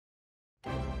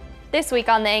This week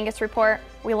on the Angus Report,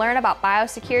 we learn about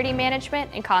biosecurity management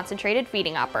and concentrated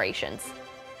feeding operations.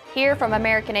 Hear from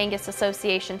American Angus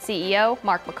Association CEO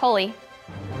Mark McCully,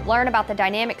 learn about the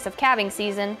dynamics of calving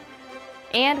season,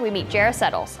 and we meet Jara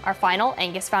Settles, our Final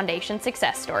Angus Foundation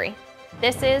success story.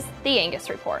 This is the Angus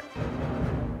Report.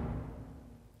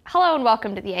 Hello and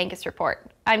welcome to the Angus Report.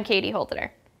 I'm Katie Holdener.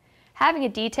 Having a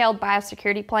detailed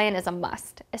biosecurity plan is a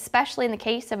must, especially in the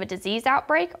case of a disease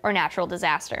outbreak or natural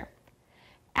disaster.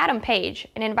 Adam Page,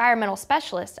 an environmental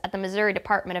specialist at the Missouri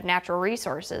Department of Natural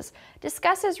Resources,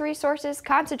 discusses resources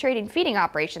concentrated feeding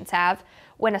operations have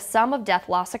when a sum of death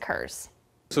loss occurs.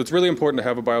 So it's really important to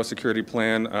have a biosecurity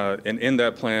plan, and in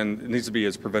that plan, it needs to be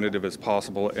as preventative as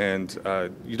possible. And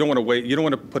you don't want to wait. You don't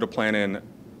want to put a plan in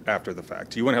after the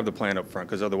fact. You want to have the plan up front,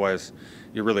 because otherwise,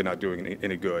 you're really not doing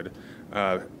any good.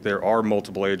 There are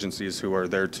multiple agencies who are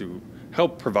there to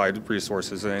help provide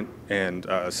resources and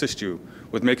assist you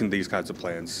with making these kinds of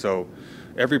plans. So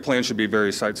every plan should be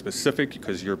very site-specific,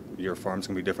 because your farm's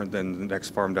going to be different than the next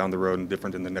farm down the road and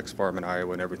different than the next farm in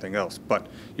Iowa and everything else. But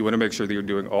you want to make sure that you're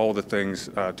doing all the things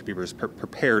to be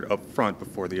prepared up front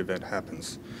before the event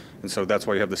happens. And so that's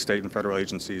why you have the state and federal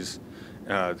agencies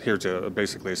here to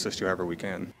basically assist you however we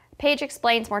can. Page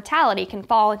explains mortality can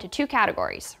fall into two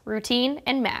categories, routine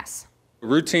and mass.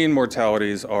 Routine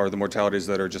mortalities are the mortalities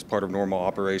that are just part of normal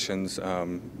operations.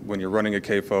 When you're running a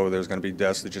CAFO, there's going to be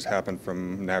deaths that just happen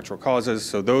from natural causes.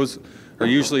 So those are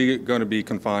usually going to be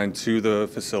confined to the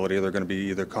facility. They're going to be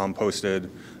either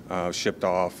composted, shipped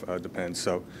off, depends.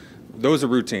 So those are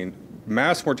routine.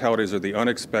 Mass mortalities are the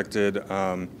unexpected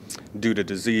due to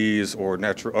disease or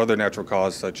other natural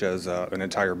causes, such as an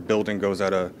entire building goes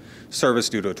out of service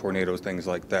due to a tornado, things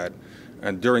like that.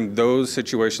 And during those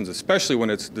situations, especially when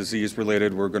it's disease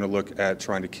related, we're going to look at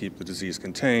trying to keep the disease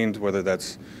contained, whether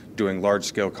that's doing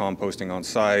large-scale composting on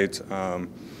site.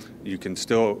 You can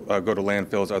still go to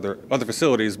landfills, other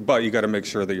facilities, but you got to make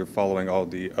sure that you're following all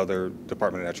the other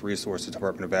Department of Natural Resources,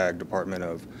 Department of Ag, Department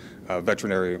of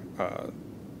Veterinary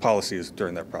policies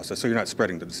during that process, so you're not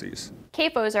spreading the disease.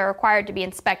 CAFOs are required to be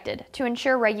inspected to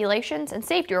ensure regulations and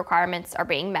safety requirements are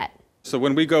being met. So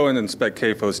when we go and inspect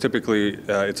CAFOs, typically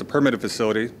it's a permitted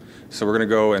facility, so we're going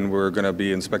to go and we're going to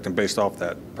be inspecting based off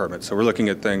that permit. So we're looking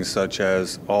at things such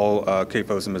as all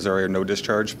CAFOs in Missouri are no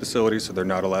discharge facilities, so they're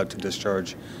not allowed to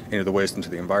discharge any of the waste into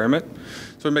the environment.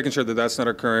 So we're making sure that that's not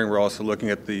occurring. We're also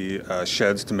looking at the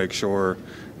sheds to make sure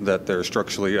that they're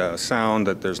structurally sound,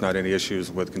 that there's not any issues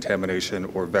with contamination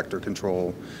or vector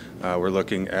control. We're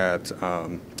looking at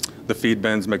the feed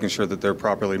bins, making sure that they're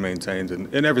properly maintained,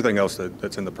 and everything else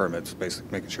that's in the permits,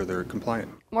 basically making sure they're compliant.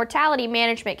 Mortality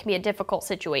management can be a difficult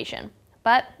situation,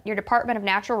 but your Department of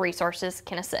Natural Resources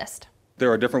can assist. There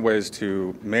are different ways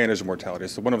to manage mortality.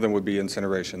 So one of them would be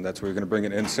incineration. That's where you're going to bring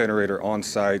an incinerator on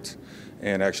site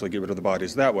and actually get rid of the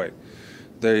bodies that way.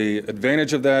 The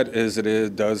advantage of that is that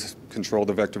it does control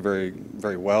the vector very,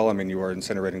 very well. I mean, you are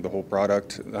incinerating the whole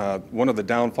product. One of the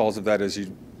downfalls of that is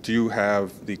you do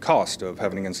have the cost of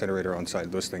having an incinerator on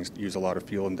site. Those things use a lot of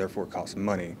fuel and therefore cost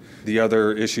money. The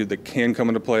other issue that can come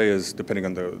into play is, depending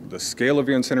on the scale of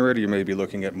your incinerator, you may be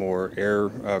looking at more air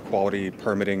quality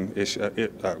permitting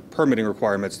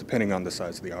requirements depending on the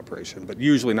size of the operation, but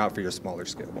usually not for your smaller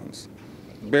scale ones.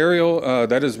 Burial,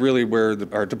 that is really where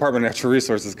our Department of Natural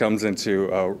Resources comes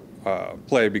into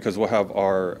play, because we'll have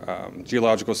our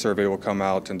geological survey will come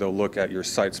out and they'll look at your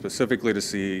site specifically to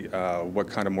see what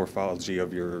kind of morphology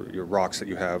of your rocks that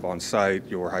you have on site,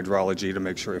 your hydrology, to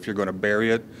make sure if you're going to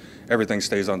bury it, everything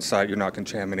stays on site, you're not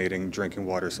contaminating drinking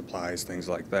water supplies, things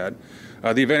like that.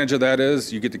 The advantage of that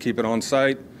is you get to keep it on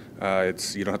site.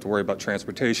 You don't have to worry about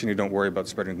transportation. You don't worry about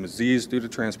spreading disease due to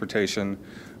transportation.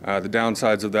 The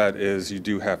downsides of that is you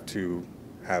do have to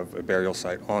have a burial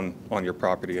site on your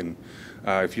property, and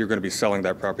if you're going to be selling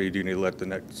that property, you do need to let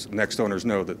the next owners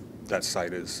know that that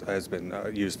site has been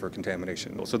used for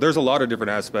contamination. So there's a lot of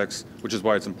different aspects, which is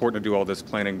why it's important to do all this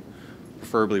planning,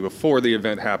 preferably before the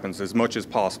event happens, as much as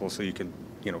possible, so you can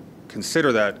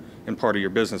consider that in part of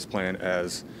your business plan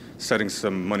as setting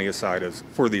some money aside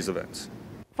for these events.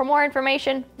 For more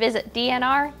information, visit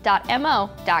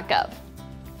dnr.mo.gov.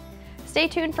 Stay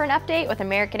tuned for an update with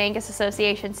American Angus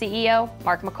Association CEO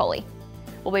Mark McCully.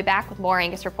 We'll be back with more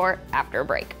Angus Report after a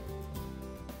break.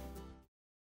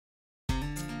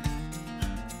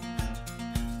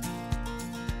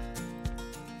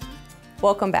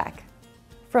 Welcome back.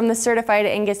 From the Certified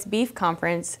Angus Beef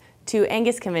Conference to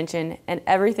Angus Convention and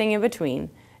everything in between,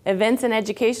 events and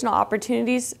educational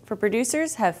opportunities for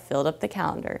producers have filled up the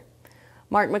calendar.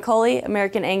 Mark McCully,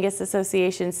 American Angus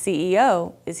Association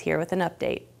CEO, is here with an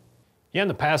update. Yeah, in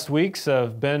the past weeks,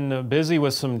 I've been busy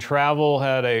with some travel.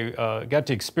 Got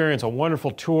to experience a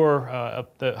wonderful tour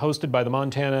hosted by the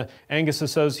Montana Angus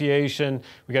Association.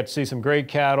 We got to see some great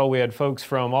cattle. We had folks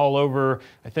from all over,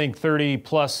 I think 30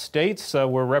 plus states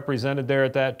were represented there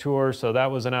at that tour, so that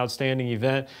was an outstanding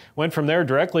event. Went from there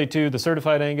directly to the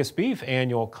Certified Angus Beef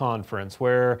Annual Conference,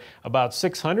 where about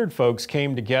 600 folks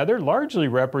came together, largely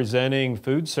representing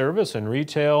food service and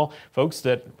retail, folks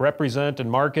that represent and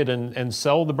market and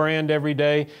sell the brand every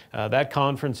day. That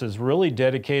conference is really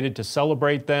dedicated to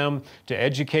celebrate them, to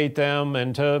educate them,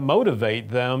 and to motivate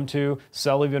them to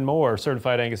sell even more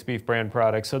Certified Angus Beef brand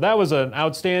products. So that was an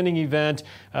outstanding event.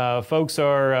 Folks that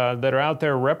are out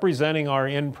there representing our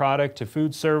end product to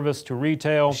food service, to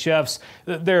retail, chefs,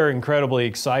 they're incredibly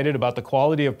excited about the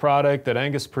quality of product that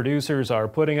Angus producers are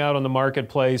putting out on the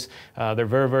marketplace. They're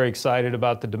very, very excited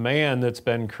about the demand that's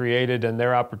been created and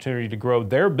their opportunity to grow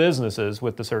their businesses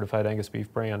with the Certified Angus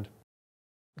Beef brand.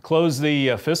 Close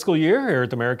the fiscal year here at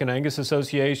the American Angus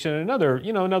Association. Another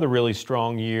really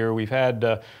strong year. We've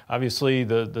had obviously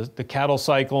the cattle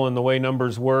cycle and the way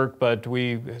numbers work, but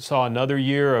we saw another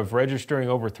year of registering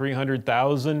over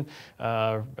 300,000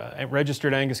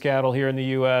 registered Angus cattle here in the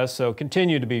U.S. So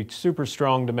continue to be super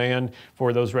strong demand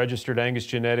for those registered Angus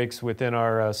genetics within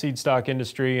our seed stock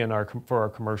industry and for our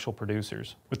commercial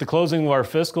producers. With the closing of our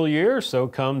fiscal year, so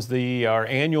comes our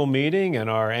annual meeting and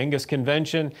our Angus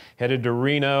convention, headed to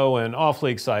Reno, and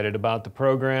awfully excited about the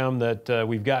program that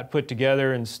we've got put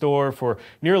together in store for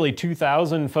nearly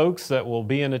 2,000 folks that will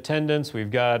be in attendance. We've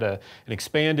got an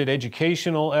expanded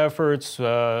educational efforts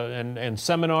and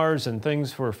seminars and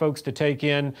things for folks to take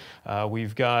in.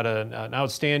 We've got an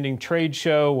outstanding trade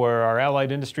show where our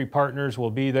allied industry partners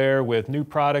will be there with new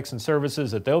products and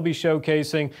services that they'll be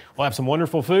showcasing. We'll have some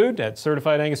wonderful food at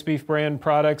Certified Angus Beef brand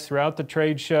products throughout the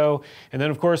trade show. And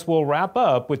then, of course, we'll wrap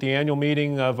up with the annual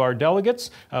meeting of our delegates,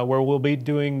 where we'll be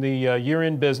doing the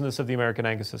year-end business of the American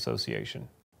Angus Association.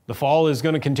 The fall is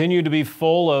going to continue to be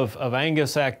full of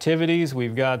Angus activities.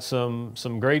 We've got some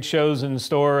great shows in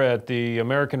store at the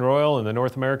American Royal and the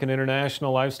North American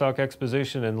International Livestock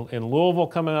Exposition in Louisville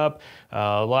coming up.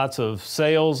 Lots of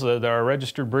sales that our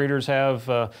registered breeders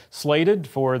have slated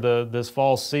for this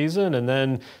fall season. And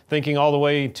then thinking all the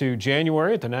way to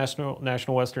January at the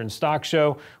National Western Stock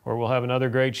Show, where we'll have another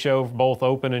great show for both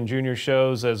open and junior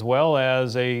shows, as well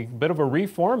as a bit of a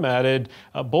reformatted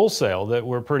bull sale that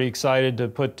we're pretty excited to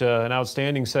put an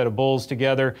outstanding set of bulls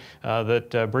together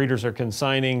that breeders are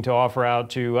consigning to offer out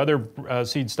to other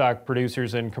seed stock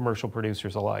producers and commercial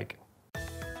producers alike.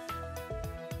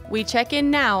 We check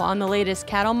in now on the latest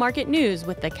cattle market news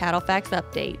with the Cattle Facts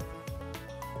Update.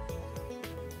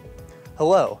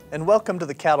 Hello, and welcome to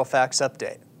the Cattle Facts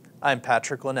Update. I'm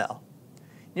Patrick Linnell.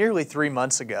 Nearly 3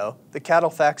 months ago, the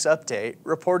Cattle Facts Update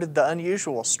reported the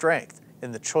unusual strength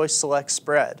in the Choice Select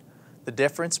spread, the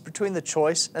difference between the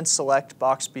Choice and Select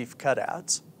box beef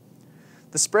cutouts.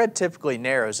 The spread typically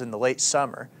narrows in the late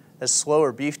summer as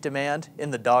slower beef demand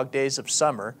in the dog days of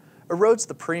summer erodes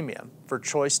the premium for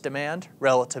Choice demand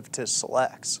relative to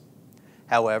Selects.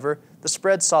 However, the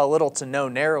spread saw little to no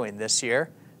narrowing this year,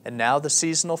 and now the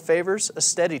seasonal favors a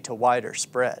steady to wider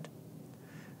spread.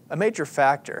 A major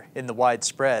factor in the wide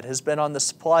spread has been on the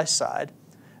supply side,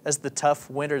 as the tough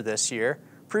winter this year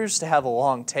proves to have a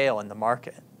long tail in the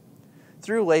market.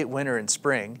 Through late winter and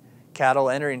spring, cattle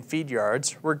entering feed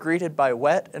yards were greeted by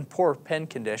wet and poor pen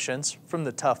conditions from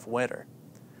the tough winter.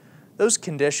 Those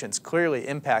conditions clearly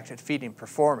impacted feeding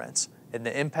performance, and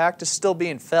the impact is still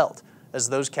being felt as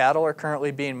those cattle are currently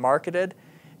being marketed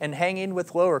and hanging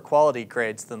with lower quality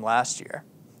grades than last year.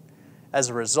 As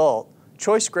a result,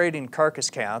 Choice grading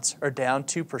carcass counts are down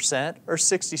 2% or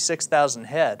 66,000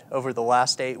 head over the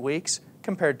last 8 weeks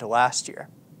compared to last year.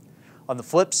 On the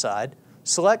flip side,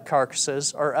 Select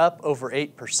carcasses are up over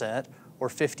 8% or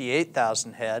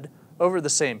 58,000 head over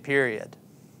the same period.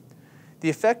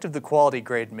 The effect of the quality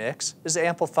grade mix is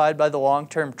amplified by the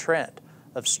long-term trend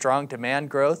of strong demand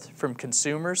growth from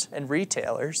consumers and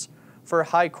retailers for a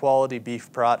high-quality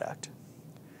beef product.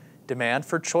 Demand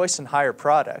for Choice and higher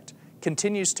product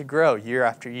continues to grow year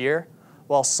after year,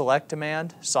 while Select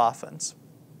demand softens.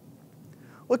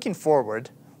 Looking forward,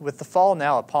 with the fall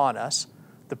now upon us,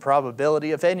 the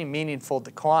probability of any meaningful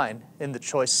decline in the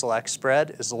Choice Select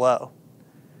spread is low.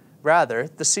 Rather,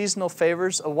 the seasonal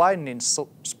favors a widening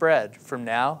spread from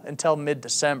now until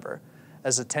mid-December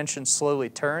as attention slowly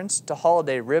turns to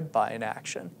holiday rib buying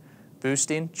action,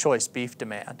 boosting Choice beef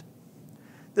demand.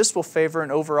 This will favor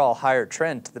an overall higher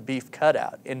trend to the beef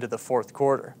cutout into the fourth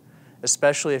quarter,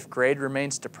 especially if grade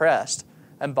remains depressed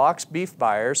and box beef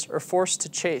buyers are forced to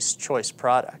chase Choice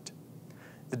product.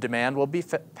 The demand will be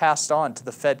passed on to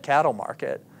the fed cattle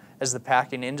market as the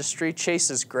packing industry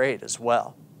chases grade as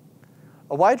well.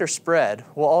 A wider spread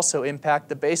will also impact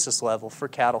the basis level for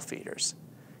cattle feeders.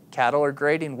 Cattle are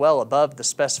grading well above the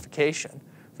specification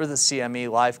for the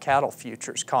CME live cattle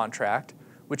futures contract,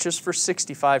 which is for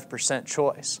 65%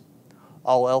 choice.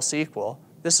 All else equal,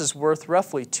 this is worth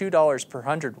roughly $2 per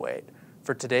hundredweight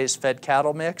for today's fed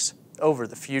cattle mix over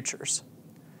the futures.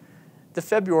 The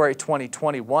February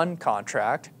 2021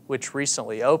 contract, which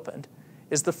recently opened,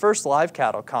 is the first live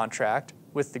cattle contract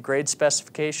with the grade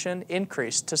specification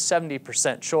increased to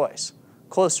 70% choice,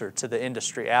 closer to the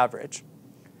industry average.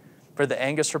 For the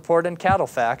Angus Report and Cattle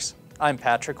Facts, I'm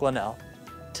Patrick Linnell.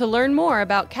 To learn more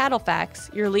about Cattle Facts,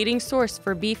 your leading source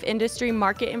for beef industry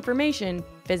market information,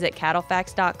 visit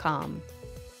cattlefacts.com.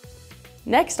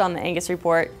 Next on the Angus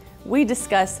Report, we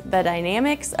discuss the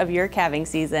dynamics of your calving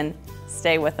season.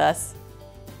 Stay with us.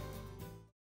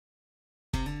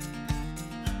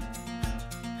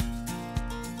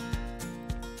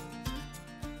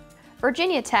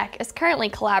 Virginia Tech is currently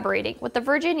collaborating with the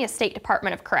Virginia State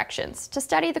Department of Corrections to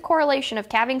study the correlation of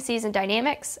calving season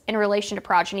dynamics in relation to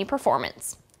progeny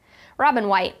performance. Robin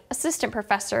White, Assistant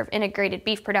Professor of Integrated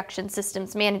Beef Production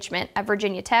Systems Management at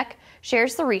Virginia Tech,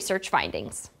 shares the research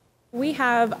findings. We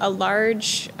have a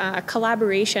large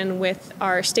collaboration with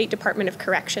our State Department of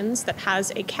Corrections that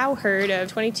has a cow herd of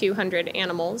 2,200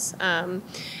 animals. And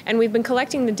we've been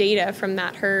collecting the data from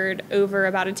that herd over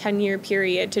about a 10-year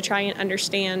period to try and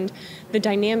understand the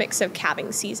dynamics of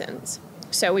calving seasons.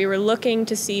 So we were looking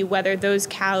to see whether those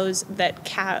cows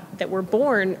that were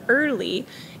born early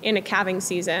in a calving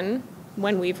season,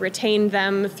 when we've retained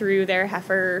them through their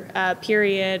heifer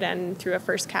period and through a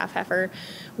first calf heifer,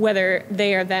 whether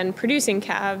they are then producing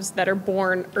calves that are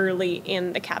born early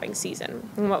in the calving season.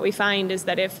 And what we find is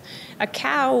that if a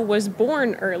cow was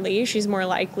born early, she's more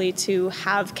likely to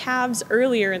have calves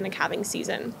earlier in the calving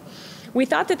season. We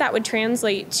thought that that would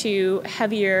translate to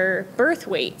heavier birth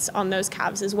weights on those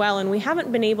calves as well, and we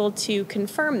haven't been able to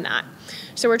confirm that.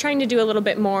 So we're trying to do a little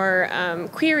bit more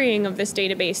querying of this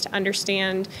database to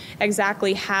understand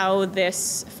exactly how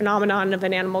this phenomenon of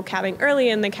an animal calving early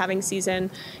in the calving season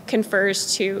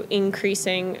confers to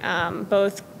increasing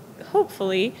both,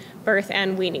 hopefully, birth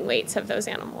and weaning weights of those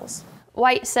animals.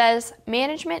 White says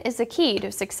management is the key to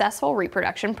a successful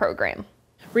reproduction program.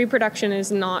 Reproduction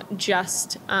is not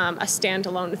just a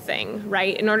standalone thing,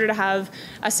 right? In order to have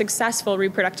a successful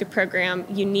reproductive program,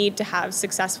 you need to have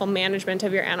successful management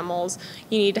of your animals.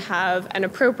 You need to have an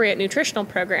appropriate nutritional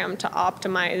program to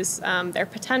optimize their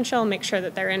potential, make sure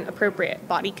that they're in appropriate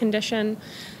body condition.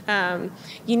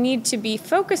 You need to be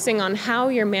focusing on how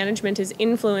your management is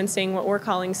influencing what we're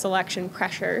calling selection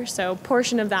pressure. So a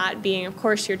portion of that being, of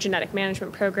course, your genetic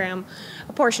management program.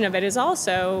 A portion of it is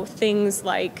also things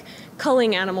like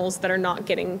culling animals that are not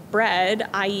getting bred,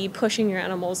 i.e. pushing your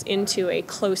animals into a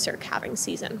closer calving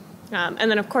season.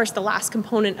 And then, of course, the last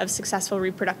component of successful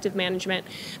reproductive management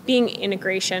being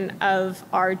integration of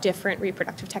our different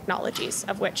reproductive technologies,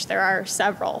 of which there are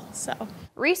several.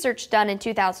 Research done in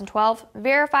 2012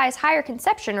 verifies higher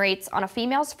conception rates on a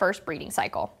female's first breeding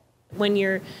cycle. When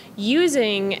you're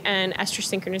using an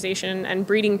estrus synchronization and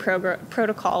breeding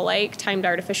protocol like timed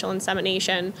artificial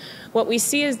insemination, what we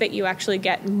see is that you actually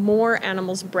get more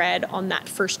animals bred on that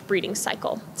first breeding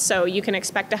cycle. So you can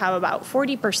expect to have about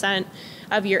 40%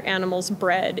 of your animals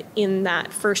bred in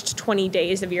that first 20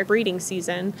 days of your breeding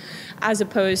season, as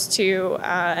opposed to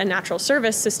a natural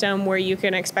service system where you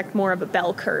can expect more of a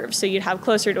bell curve. So you'd have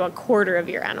closer to a quarter of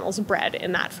your animals bred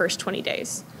in that first 20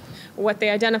 days. What they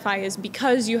identify is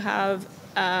because you have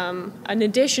an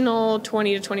additional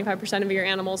 20 to 25% of your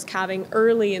animals calving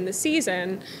early in the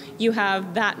season, you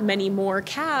have that many more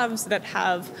calves that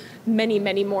have many,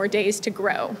 many more days to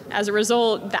grow. As a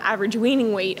result, the average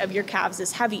weaning weight of your calves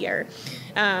is heavier.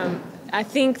 I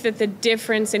think that the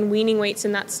difference in weaning weights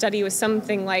in that study was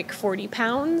something like 40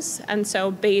 pounds. And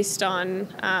so based on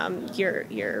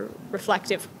your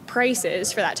reflective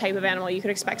prices for that type of animal, you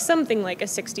could expect something like a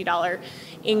 $60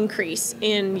 increase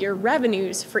in your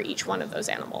revenues for each one of those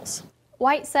animals.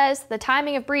 White says the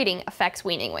timing of breeding affects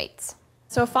weaning weights.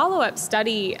 So a follow-up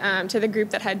study to the group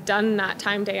that had done that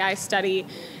timed AI study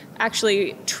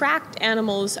actually tracked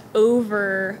animals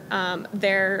over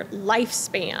their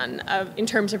lifespan in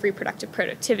terms of reproductive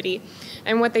productivity.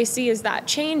 And what they see is that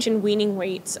change in weaning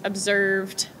weights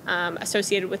observed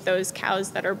associated with those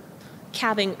cows that are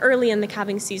calving early in the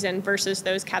calving season versus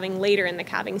those calving later in the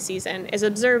calving season is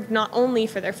observed not only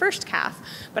for their first calf,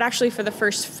 but actually for the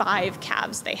first 5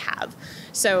 calves they have.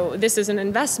 So this is an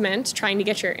investment trying to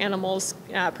get your animals,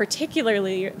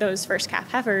 particularly those first calf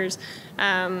heifers,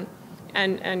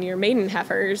 and your maiden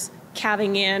heifers,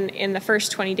 calving in the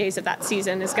first 20 days of that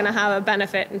season is going to have a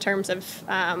benefit in terms of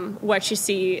what you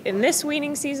see in this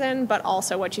weaning season, but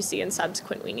also what you see in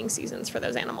subsequent weaning seasons for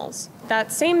those animals.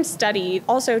 That same study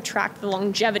also tracked the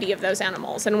longevity of those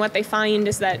animals, and what they find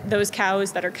is that those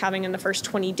cows that are calving in the first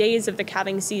 20 days of the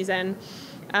calving season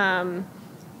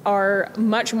are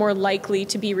much more likely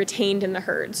to be retained in the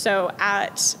herd. So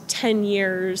at 10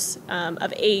 years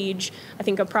of age, I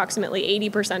think approximately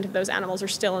 80% of those animals are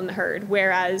still in the herd,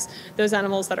 whereas those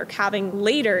animals that are calving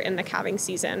later in the calving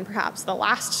season, perhaps the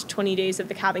last 20 days of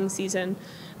the calving season,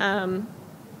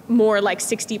 more like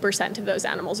 60% of those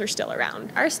animals are still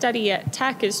around. Our study at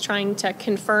Tech is trying to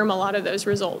confirm a lot of those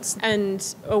results,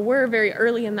 and we're very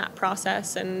early in that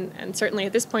process, and certainly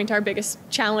at this point our biggest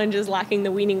challenge is lacking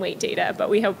the weaning weight data, but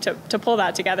we hope to pull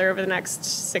that together over the next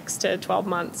 6 to 12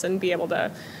 months and be able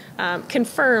to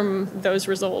confirm those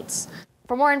results.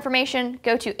 For more information,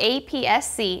 go to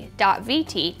apsc.vt.edu.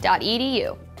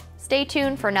 Stay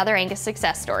tuned for another Angus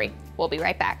success story. We'll be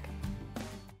right back.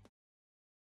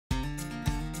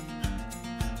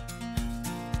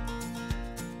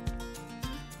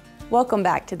 Welcome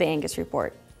back to the Angus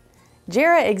Report.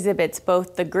 Jara exhibits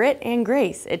both the grit and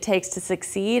grace it takes to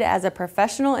succeed as a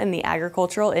professional in the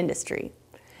agricultural industry.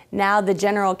 Now the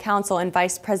General Counsel and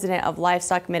Vice President of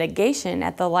Livestock Mitigation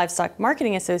at the Livestock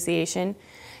Marketing Association,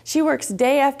 she works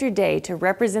day after day to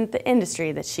represent the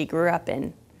industry that she grew up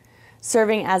in.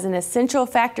 Serving as an essential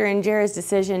factor in Jara's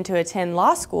decision to attend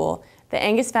law school, the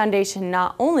Angus Foundation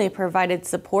not only provided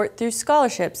support through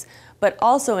scholarships, but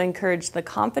also encouraged the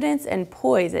confidence and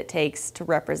poise it takes to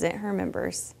represent her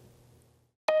members.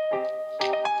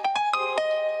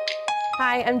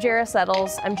 Hi, I'm Jara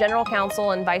Settles. I'm General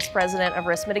Counsel and Vice President of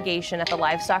Risk Mitigation at the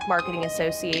Livestock Marketing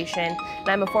Association, and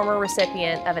I'm a former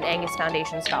recipient of an Angus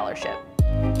Foundation Scholarship.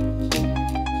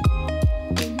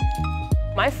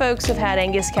 My folks have had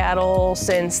Angus cattle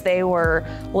since they were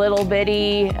little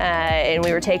bitty, and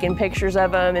we were taking pictures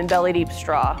of them in belly deep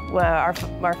straw.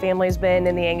 Our family's been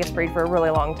in the Angus breed for a really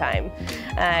long time.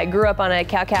 I grew up on a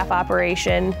cow-calf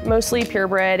operation, mostly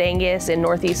purebred Angus in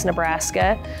northeast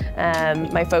Nebraska.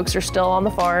 My folks are still on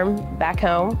the farm back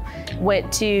home.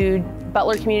 Went to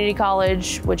Butler Community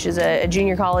College, which is a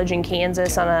junior college in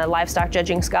Kansas, on a livestock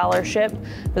judging scholarship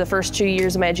for the first 2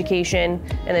 years of my education,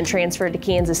 and then transferred to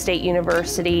Kansas State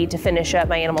University to finish up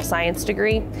my animal science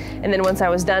degree. And then once I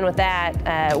was done with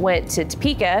that, went to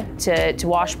Topeka to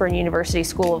Washburn University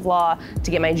School of Law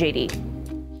to get my JD.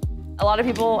 A lot of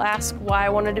people ask why I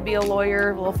wanted to be a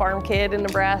lawyer, a little farm kid in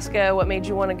Nebraska. What made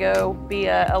you want to go be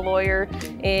a lawyer?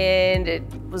 And it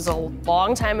was a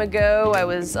long time ago. I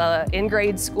was in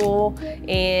grade school,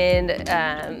 and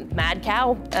mad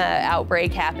cow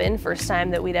outbreak happened. First time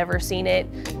that we'd ever seen it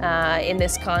in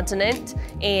this continent.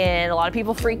 And a lot of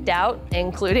people freaked out,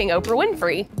 including Oprah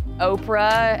Winfrey.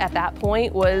 Oprah at that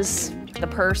point was the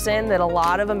person that a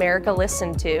lot of America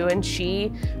listened to, and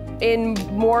she, in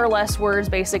more or less words,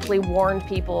 basically warned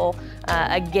people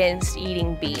against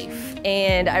eating beef.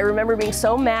 And I remember being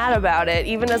so mad about it,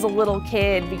 even as a little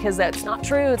kid, because that's not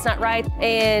true, it's not right.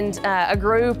 And a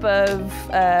group of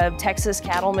Texas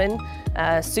cattlemen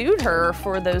sued her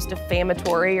for those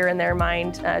defamatory, or in their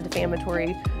mind,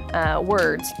 defamatory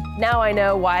words. Now I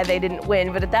know why they didn't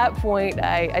win, but at that point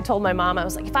I told my mom, I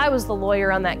was like, if I was the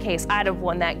lawyer on that case, I'd have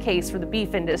won that case for the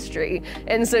beef industry.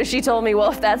 And so she told me,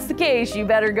 well, if that's the case, you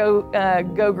better go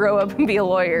grow up and be a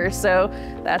lawyer. So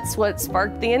that's what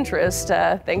sparked the interest,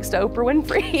 thanks to Oprah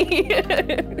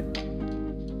Winfrey.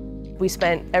 We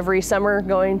spent every summer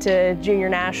going to junior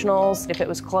nationals if it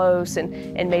was close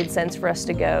and made sense for us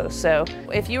to go. So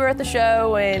if you were at the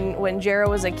show when Jara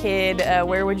was a kid,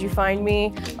 where would you find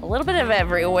me? A little bit of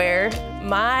everywhere.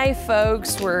 My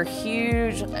folks were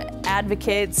huge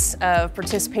advocates of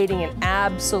participating in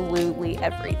absolutely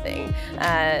everything.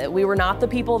 We were not the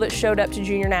people that showed up to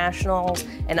junior nationals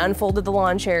and unfolded the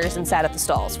lawn chairs and sat at the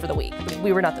stalls for the week.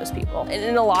 We were not those people.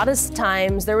 And a lot of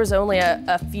times there was only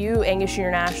a few Angus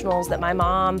junior nationals that my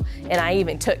mom and I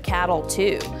even took cattle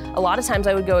to. A lot of times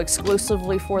I would go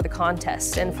exclusively for the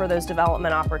contests and for those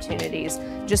development opportunities,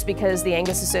 just because the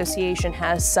Angus Association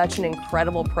has such an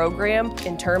incredible program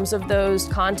in terms of those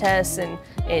contests and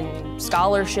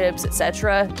scholarships,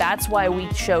 etc. That's why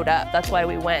we showed up. That's why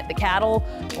we went. The cattle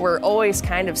were always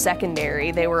kind of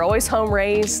secondary. They were always home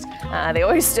raised. They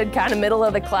always stood kind of middle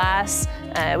of the class.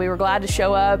 We were glad to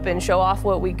show up and show off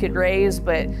what we could raise,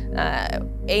 but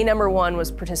number one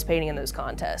was participating in those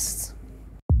contests.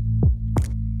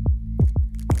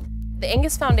 The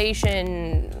Angus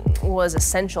Foundation was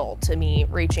essential to me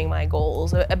reaching my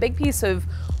goals. A big piece of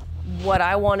what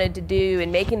I wanted to do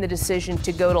in making the decision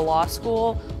to go to law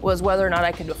school was whether or not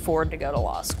I could afford to go to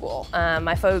law school.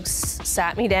 My folks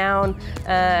sat me down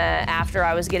after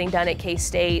I was getting done at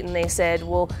K-State, and they said,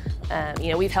 well,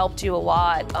 you know, we've helped you a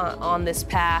lot on this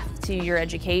path to your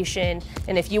education,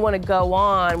 and if you want to go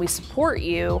on, we support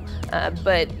you,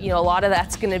 but you know, a lot of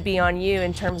that's going to be on you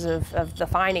in terms of the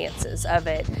finances of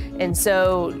it. And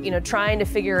so, you know, trying to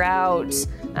figure out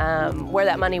where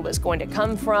that money was going to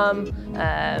come from,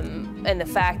 and the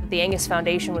fact that the Angus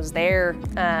Foundation was there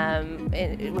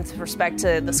with respect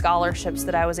to the scholarships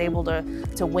that I was able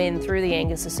to win through the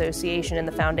Angus Association and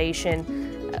the foundation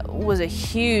was a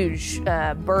huge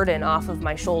burden off of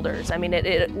my shoulders. I mean,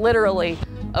 it literally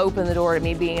opened the door to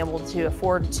me being able to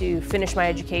afford to finish my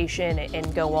education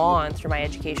and go on through my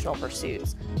educational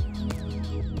pursuits.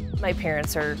 My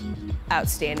parents are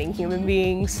outstanding human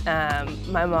beings.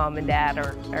 My mom and dad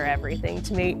are everything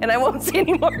to me, and I won't say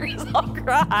anymore because I'll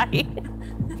cry.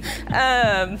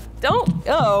 Don't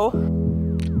go.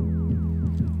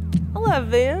 I love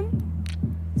them.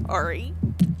 Sorry.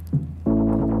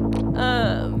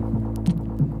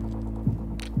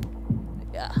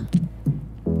 Yeah.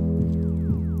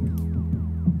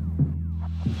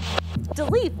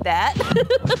 Delete that.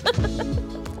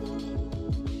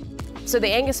 So the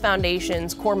Angus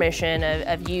Foundation's core mission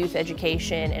of youth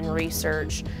education and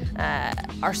research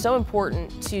are so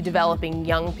important to developing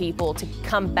young people to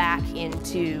come back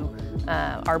into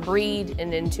our breed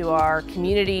and into our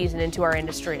communities and into our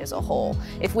industry as a whole.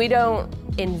 If we don't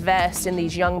invest in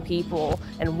these young people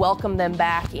and welcome them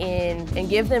back in and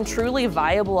give them truly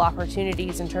viable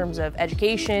opportunities in terms of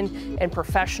education and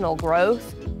professional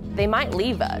growth, they might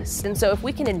leave us. And so if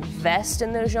we can invest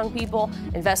in those young people,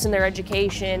 invest in their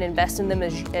education, invest in them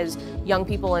as young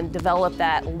people and develop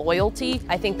that loyalty,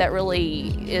 I think that really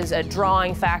is a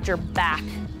drawing factor back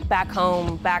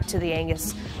home, back to the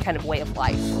Angus kind of way of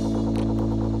life.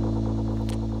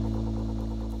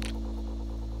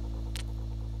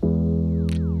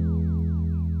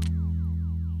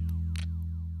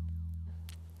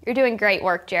 You're doing great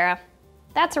work, Jara.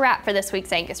 That's a wrap for this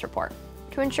week's Angus Report.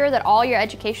 To ensure that all your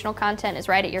educational content is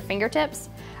right at your fingertips,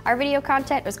 our video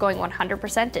content is going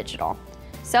 100% digital.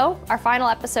 So, our final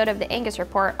episode of the Angus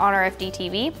Report on RFD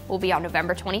TV will be on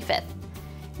November 25th.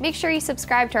 Make sure you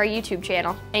subscribe to our YouTube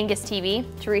channel, Angus TV,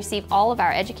 to receive all of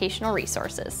our educational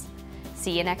resources.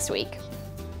 See you next week.